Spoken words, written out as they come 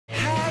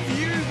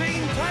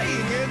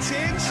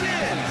attention.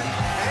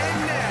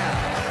 And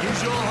now,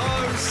 here's your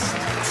host,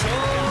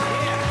 Tom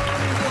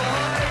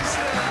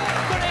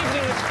Gleisner. Good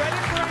evening, Australia.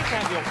 Great to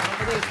have your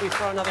company as we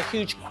throw another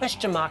huge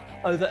question mark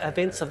over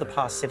events of the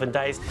past 7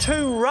 days.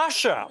 To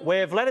Russia,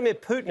 where Vladimir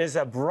Putin has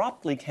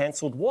abruptly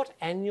cancelled what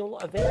annual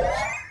event?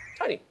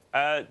 Tony?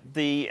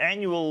 The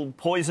annual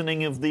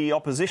poisoning of the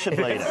opposition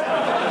leader.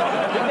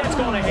 That's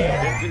gone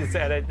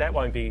ahead. That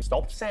won't be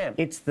stopped, Sam.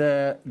 It's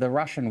the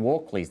Russian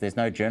Walkleys. There's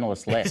no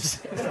journalists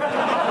left.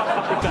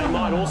 They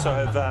might also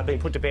have been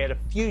put to bed a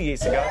few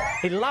years ago.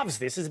 He loves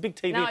this. It's a big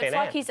TV fan. No, it's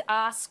like his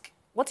Ask...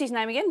 What's his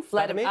name again?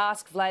 Vladimir?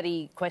 Ask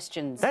Vladdy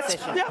questions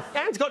session. Yeah,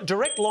 and it's got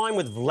direct line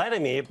with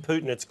Vladimir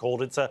Putin, it's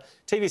called. It's a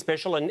TV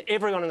special and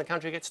everyone in the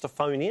country gets to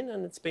phone in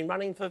and it's been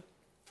running for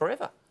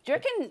forever. Do you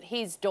reckon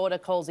his daughter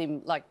calls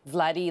him, like,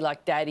 Vladdy,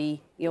 like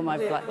Daddy? You're my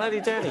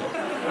Vladdy Daddy.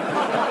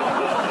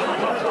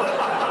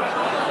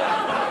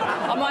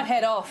 I might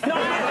head off. No.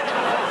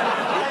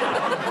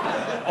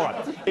 All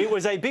right. It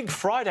was a big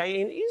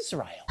Friday in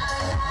Israel.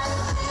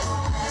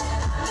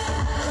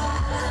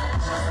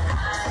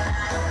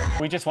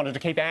 We just wanted to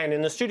keep Anne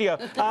in the studio.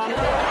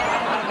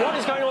 What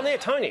is going on there,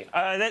 Tony?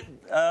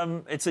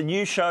 It's a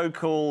new show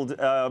called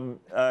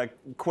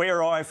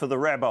Queer Eye for the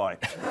Rabbi.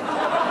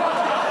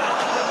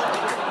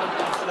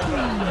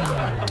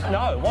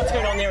 No, what's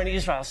going on there in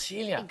Israel,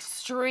 Celia?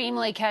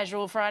 Extremely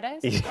casual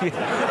Fridays.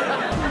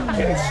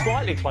 Getting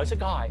slightly closer,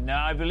 Guy. No,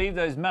 I believe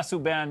those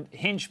muscle-bound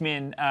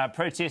henchmen are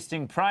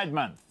protesting Pride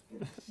Month.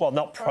 Well,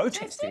 not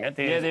protesting it.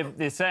 Yeah,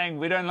 they're saying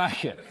we don't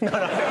like it. No.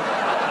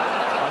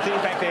 I think,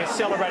 in fact, they're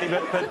celebrating,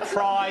 but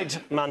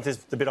Pride Month is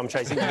the bit I'm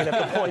chasing. You can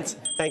have the points.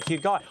 Thank you,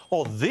 Guy.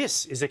 Oh,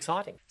 this is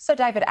exciting. So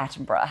David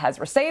Attenborough has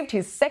received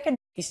his second...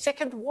 His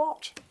second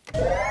what?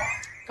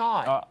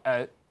 Guy.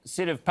 A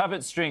set of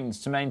puppet strings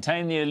to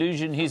maintain the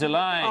illusion he's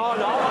alive. Oh,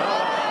 no.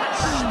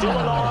 Still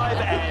alive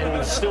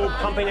and still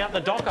pumping out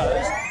the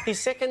docos. His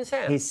second,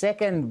 Sam? His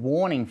second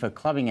warning for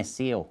clubbing a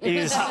seal.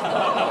 Is...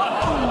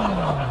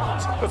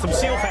 Got some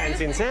seal fans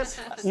in, Sam.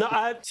 No,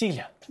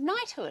 Celia.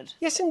 Knighthood.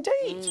 Yes, indeed.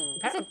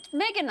 It's a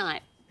mega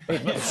night.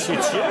 It's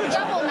huge.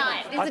 Double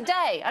night. It's a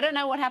day. I don't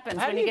know what happens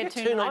when you get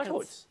two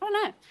knighthoods. I don't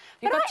know.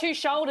 You've got two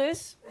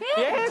shoulders.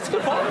 Yeah, it's a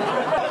good point.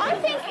 I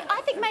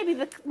think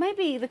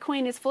maybe the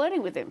Queen is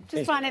flirting with him.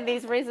 Just finding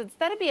these reasons.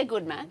 That'd be a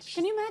good match.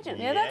 Can you imagine?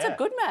 Yeah, that's a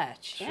good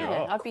match. Sure.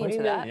 Yeah, I'd be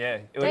into that.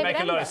 Yeah, it would make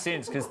a lot of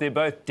sense because they're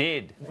both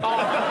dead.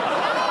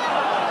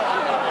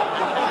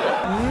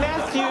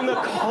 Matthew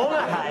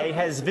McConaughey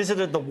has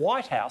visited the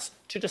White House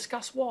to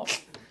discuss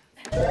what?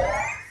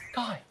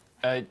 Guy.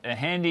 A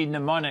handy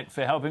mnemonic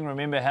for helping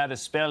remember how to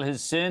spell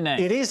his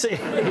surname. It is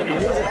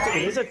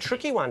a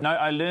tricky one. No,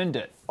 I learned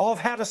it. Of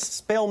how to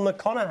spell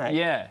McConaughey?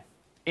 Yeah.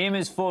 M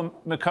is for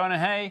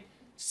McConaughey,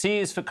 C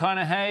is for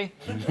Conaughey,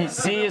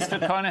 C is for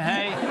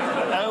Conaughey,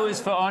 O is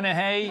for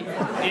Onahey,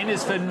 N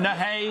is for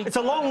Nahay. It's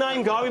a long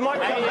name, Guy. We might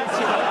come back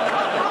to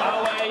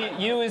O-A,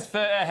 U is for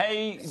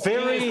hey,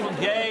 Very... G is for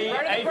gay,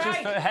 H is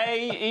for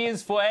hey, E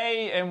is for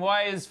A, and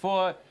Y is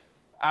for...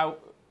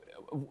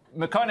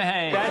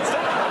 McConaughey. That's it.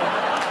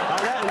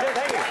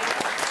 Thank you.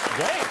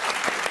 Great.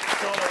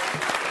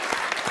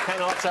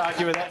 Cannot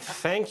argue with that.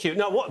 Thank you.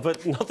 No, what?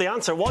 But not the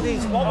answer. What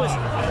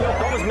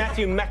was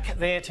Matthew Mac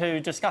there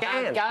to discuss?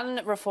 Gun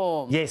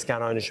reform. Yes,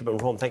 gun ownership and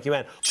reform. Thank you,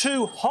 Anne.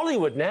 To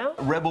Hollywood now.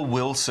 Rebel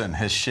Wilson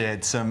has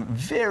shared some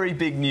very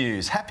big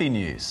news. Happy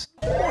news.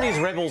 What is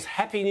Rebel's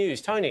happy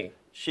news, Tony?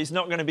 She's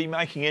not going to be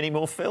making any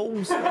more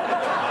films. Very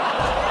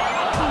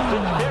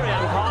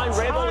unkind.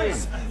 Rebel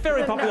is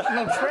very popular.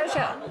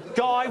 Treasure.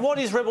 Guy, what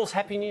is Rebel's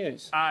happy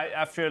news?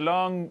 After a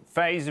long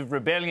phase of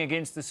rebelling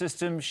against the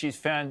system, she's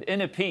found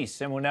inner peace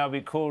and will now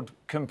be called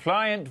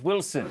Compliant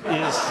Wilson.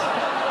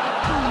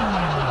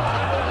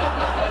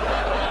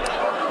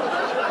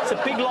 It's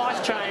a big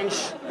life change.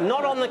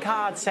 Not on the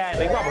card,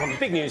 sadly. Well,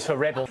 big news for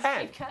Rebel.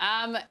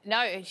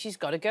 No, she's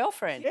got a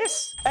girlfriend.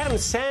 Yes. Adam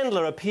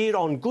Sandler appeared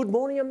on Good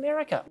Morning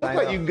America. Looks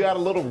like you got a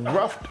little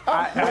roughed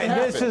up.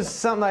 This is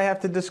something I have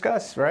to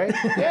discuss, right?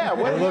 Yeah,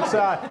 what it looks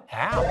odd.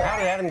 How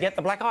did Adam get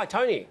the black eye,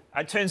 Tony?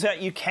 It turns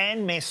out you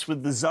can mess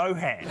with the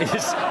Zohan.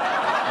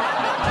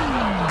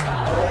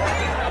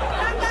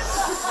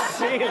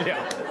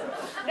 Celia.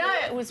 No,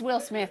 it was Will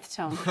Smith,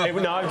 Tom. No, He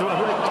was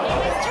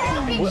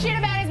talking shit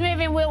about his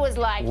movie and Will was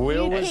like,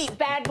 keep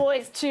Bad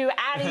Boys 2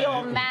 out of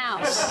your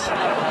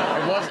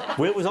mouth.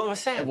 Will was on with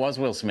Sam. It was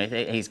Will Smith.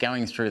 He's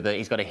going through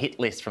he's got a hit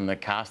list from the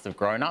cast of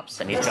Grown Ups,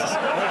 and he's got...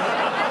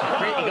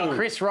 he got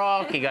Chris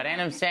Rock, he got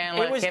Adam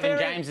Sandler, Kevin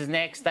James is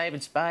next,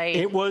 David Spade.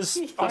 It was...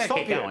 I'll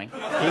keep going. It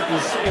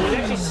was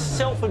actually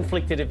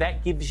self-inflicted, if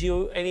that gives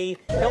you any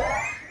help.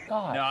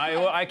 God.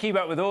 No, I keep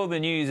up with all the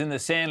news in the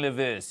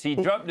Sandler-verse. He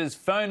dropped his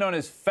phone on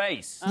his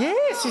face.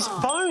 Yes, his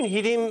phone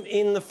hit him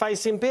in the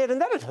face in bed,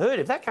 and that would hurt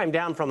if that came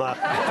down from a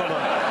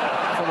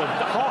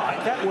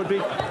height. That would be...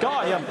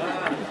 Guy,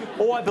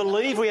 I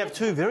believe we have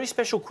two very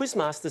special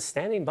quizmasters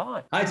standing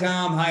by. Hi,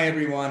 Tom. Hi,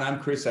 everyone. I'm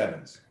Chris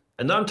Evans.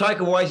 And I'm Taika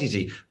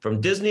Waititi from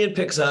Disney and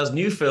Pixar's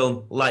new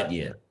film,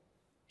 Lightyear.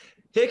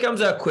 Here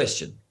comes our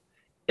question.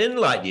 In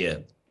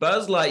Lightyear,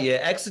 Buzz Lightyear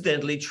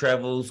accidentally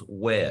travels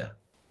where?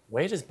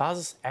 Where does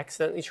Buzz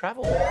accidentally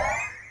travel?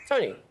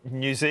 Tony.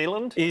 New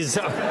Zealand? Is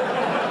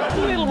a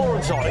little more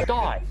exotic.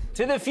 Guy.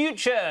 To the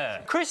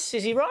future. Chris,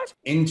 is he right?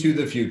 Into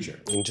the future.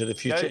 Into the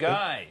future. Go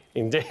Guy.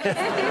 Indeed.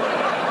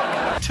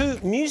 To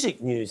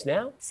music news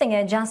now.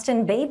 Singer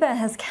Justin Bieber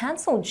has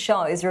cancelled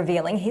shows,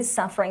 revealing he's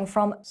suffering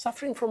from...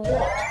 Suffering from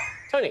what?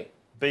 Tony.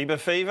 Bieber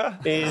fever?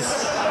 Is...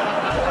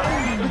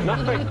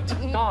 not correct.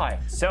 Guy.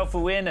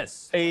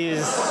 Self-awareness.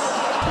 Is...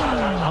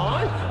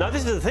 No,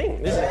 this is the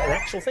thing. This is an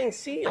actual thing.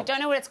 See, I don't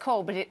know what it's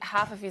called, but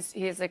half of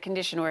he has a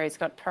condition where he's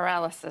got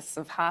paralysis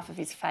of half of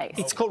his face.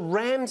 It's called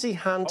Ramsay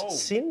Hunt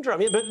syndrome.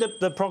 Yeah, but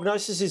the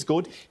prognosis is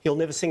good. He'll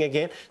never sing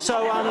again.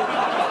 So,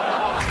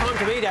 time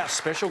to meet our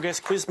special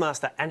guest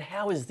Quizmaster. And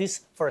how is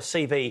this for a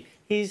CV?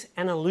 He's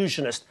an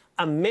illusionist,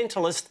 a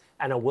mentalist,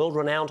 and a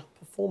world-renowned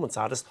performance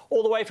artist,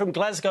 all the way from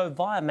Glasgow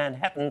via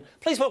Manhattan.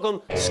 Please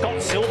welcome Scott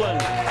Silven.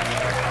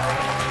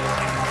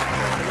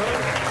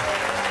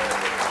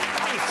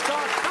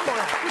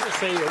 Good to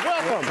see you.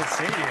 Welcome. Good to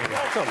see you.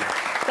 Welcome.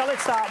 Now,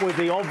 let's start with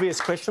the obvious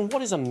question.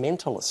 What is a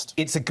mentalist?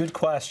 It's a good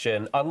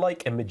question.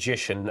 Unlike a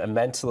magician, a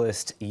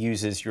mentalist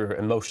uses your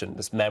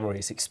emotions,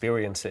 memories,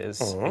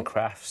 experiences, and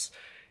crafts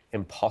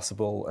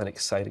impossible and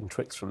exciting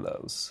tricks from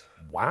those.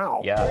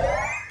 Wow.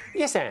 Yeah.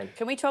 Yes, Anne?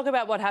 Can we talk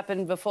about what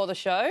happened before the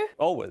show?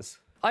 Always.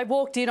 I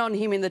walked in on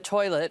him in the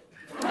toilet.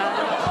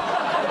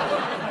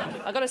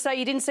 I got to say,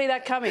 you didn't see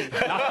that coming.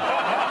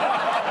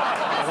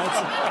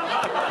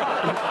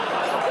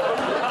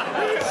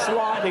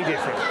 Slightly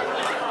different.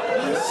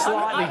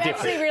 Slightly I'm different.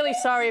 actually really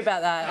sorry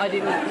about that. I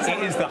didn't...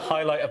 It is the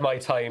highlight of my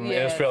time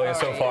in Australia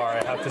so far,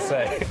 I have to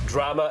say.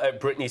 Drama at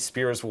Britney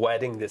Spears'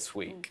 wedding this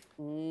week.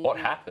 What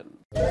happened?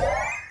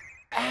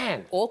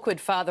 Anne. Awkward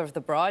father of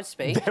the bride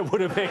speech. There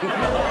would have been.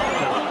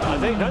 I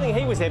don't think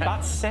he was there,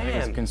 but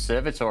Sam. The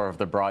conservator of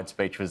the bride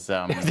speech was...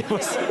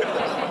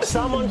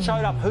 Someone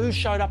showed up. Who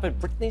showed up at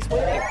Britney's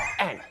wedding?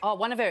 Anne. Oh,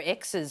 one of her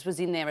exes was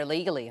in there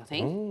illegally, I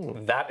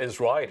think. That is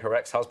right. Her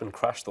ex-husband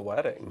crashed the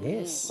wedding.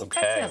 Yes. Okay.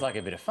 That sounds like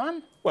a bit of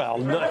fun. Well,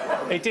 no,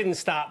 it didn't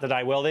start the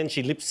day well. Then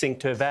she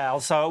lip-synced her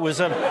vows, so it was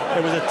a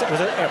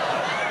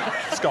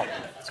Scott.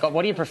 Scott,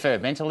 what do you prefer?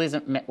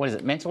 Mentalism? What is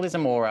it?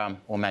 Mentalism or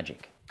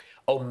magic?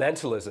 Oh,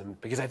 mentalism,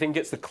 because I think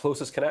it's the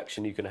closest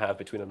connection you can have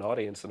between an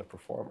audience and a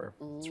performer.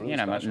 It's really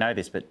special. Know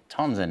this, but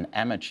Tom's an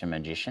amateur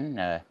magician.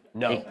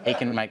 No. He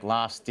can make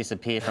laughs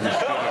disappear from the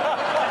studio.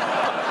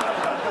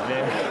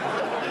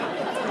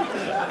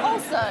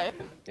 Also,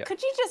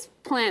 could you just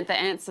plant the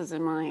answers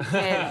in my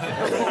head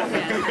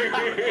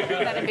beforehand?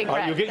 That'd be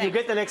great. You'll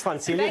get the next one,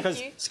 Celia,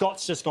 because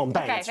Scott's just gone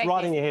bang. Okay, it's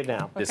right in your head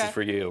now. This is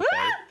for you,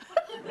 okay?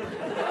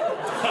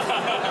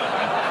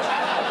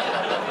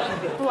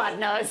 Blood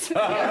nose.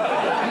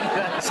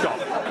 Scott.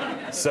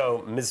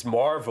 So, Ms.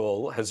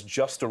 Marvel has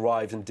just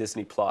arrived in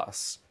Disney+.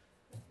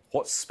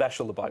 What's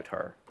special about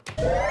her?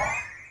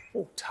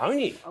 Oh,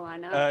 Tony. Oh, I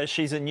know.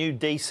 She's a new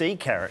DC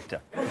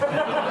character. But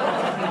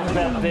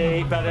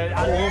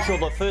unusual,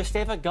 the first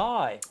ever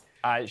Guy.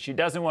 She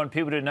doesn't want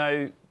people to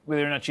know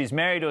whether or not she's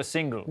married or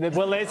single.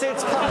 Well, it's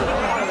part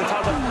of the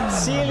time.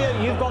 Celia,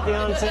 you've got the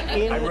answer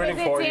in. I'm rooting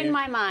for you. It's in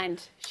my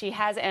mind. She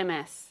has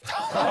MS.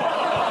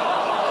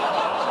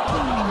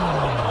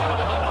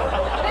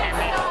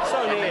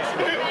 So near.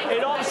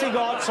 It obviously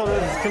got sort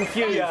of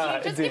confused.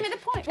 Just give me the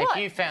point. What?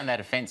 If you found that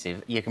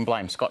offensive, you can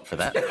blame Scott for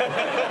that.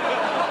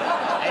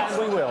 And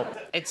we will.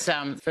 It's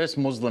first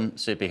Muslim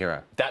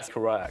superhero. That's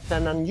correct.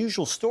 An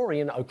unusual story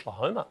in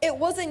Oklahoma. It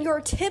wasn't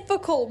your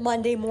typical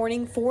Monday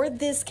morning for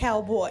this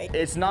cowboy.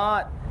 It's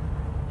not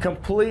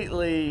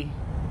completely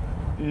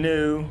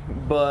new,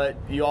 but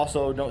you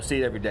also don't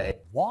see it every day.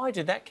 Why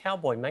did that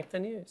cowboy make the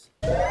news?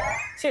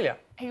 Celia.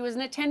 He was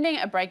attending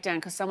a breakdown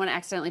because someone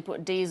accidentally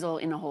put diesel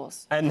in a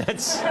horse. And that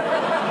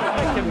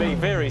can be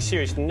very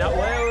serious. No,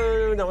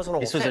 well, no, it's not a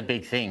horse. This was a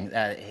big thing.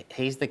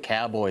 He's the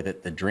cowboy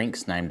that the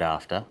drink's named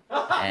after.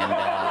 And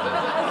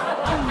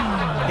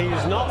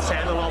He's not,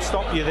 Sam, and I'll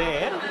stop you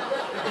there.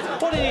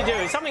 What did he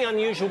do? Something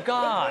unusual,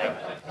 Guy.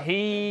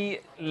 He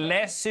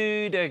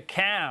lassoed a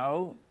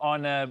cow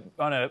on a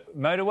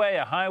motorway,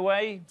 a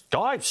highway.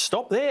 Guy,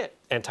 stop there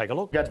and take a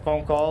look. Got the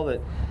phone call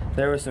that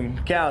there were some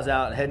cows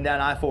out heading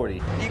down I-40.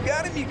 You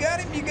got him, you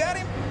got him, you got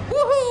him.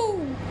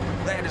 Woohoo!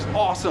 That is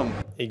awesome.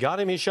 He got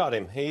him, he shot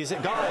him. He's a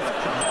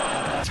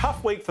Guy.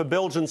 Tough week for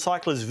Belgian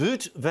cyclist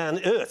Wout van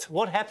Aert.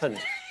 What happened?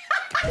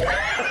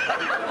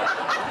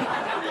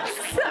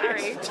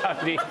 Sorry.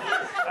 Tony.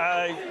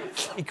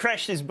 He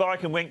crashed his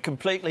bike and went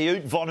completely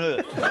Oot von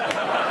Aert. I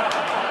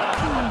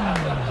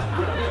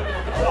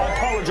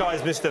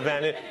apologise, Mr.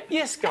 Van Aert.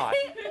 Yes, Guy.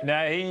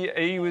 No,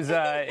 he was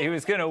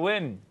going to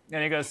win,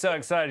 and he got so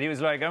excited. He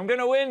was like, "I'm going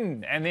to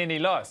win," and then he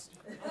lost.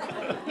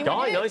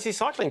 Guy knows he's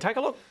cycling. Take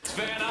a look.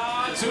 Van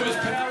Aert, who is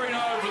powering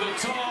over the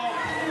top,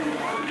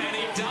 and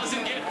he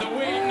doesn't get the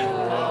win.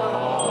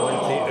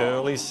 Oh, the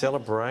early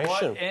celebration.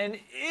 What an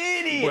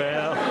idiot!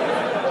 Well,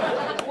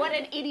 What not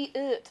an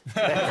idiot.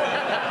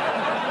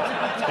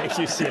 Thank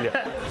you,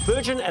 Celia.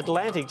 Virgin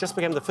Atlantic just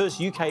became the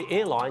first UK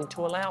airline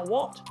to allow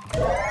what?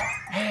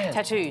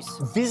 Tattoos.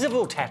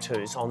 Visible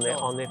tattoos on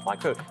their flight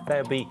crew.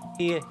 They'll be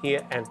here,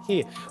 here, and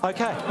here.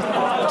 Okay.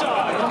 Oh,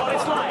 come on,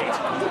 it's late.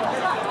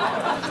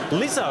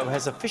 Lizzo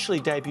has officially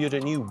debuted a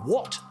new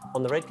what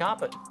on the red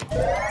carpet?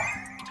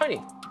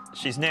 Tony.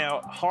 She's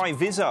now high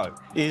viso.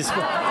 Is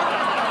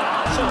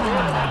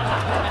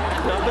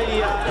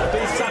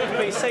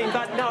be seen,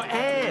 but no,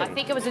 Anne. I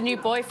think it was a new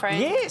boyfriend.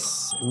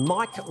 Yes,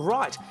 Mike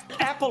Wright.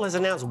 Apple has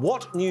announced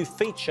what new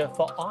feature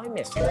for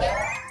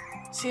iMessage?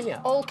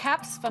 Celia. All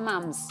caps for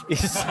mums.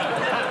 Yes.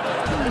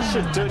 It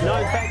should do. No,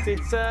 in fact,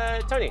 it's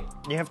Tony.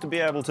 You have to be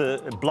able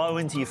to blow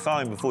into your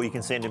phone before you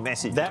can send a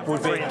message. That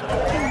would be.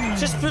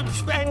 Just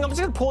hang on, I'm just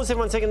going to pause there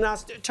 1 second and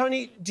ask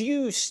Tony, do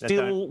you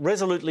still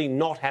resolutely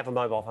not have a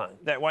mobile phone?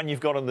 That one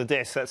you've got on the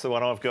desk, that's the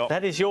one I've got.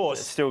 That is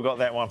yours. Still got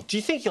that one. Do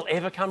you think you'll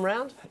ever come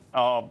round?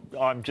 Oh,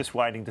 I'm just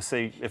waiting to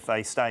see if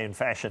they stay in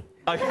fashion.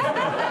 Okay.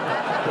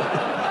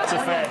 It's a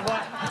fact.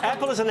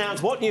 Apple has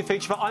announced what new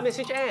feature for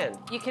iMessage, Anne?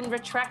 You can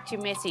retract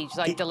your message,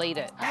 like delete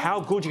it.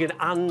 How good you can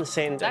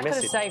unsend that a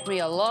message. That could have saved me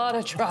a lot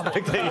of trouble.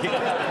 Oh,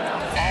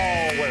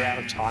 we're out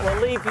of time.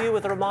 We'll leave you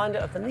with a reminder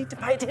of the need to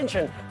pay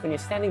attention when you're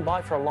standing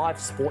by for a live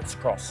sports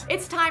cross.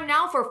 It's time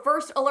now for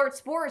First Alert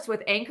Sports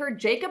with anchor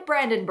Jacob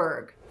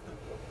Brandenburg.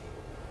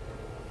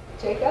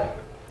 Jacob?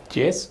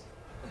 Yes?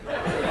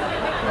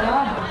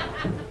 Yeah.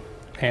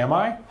 Am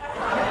I?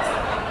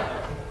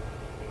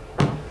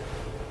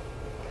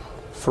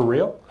 For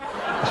real? The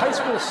high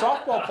school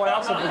softball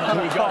playoffs have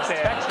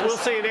been We'll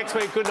see you next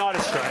week. Good night,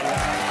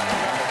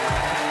 Australia.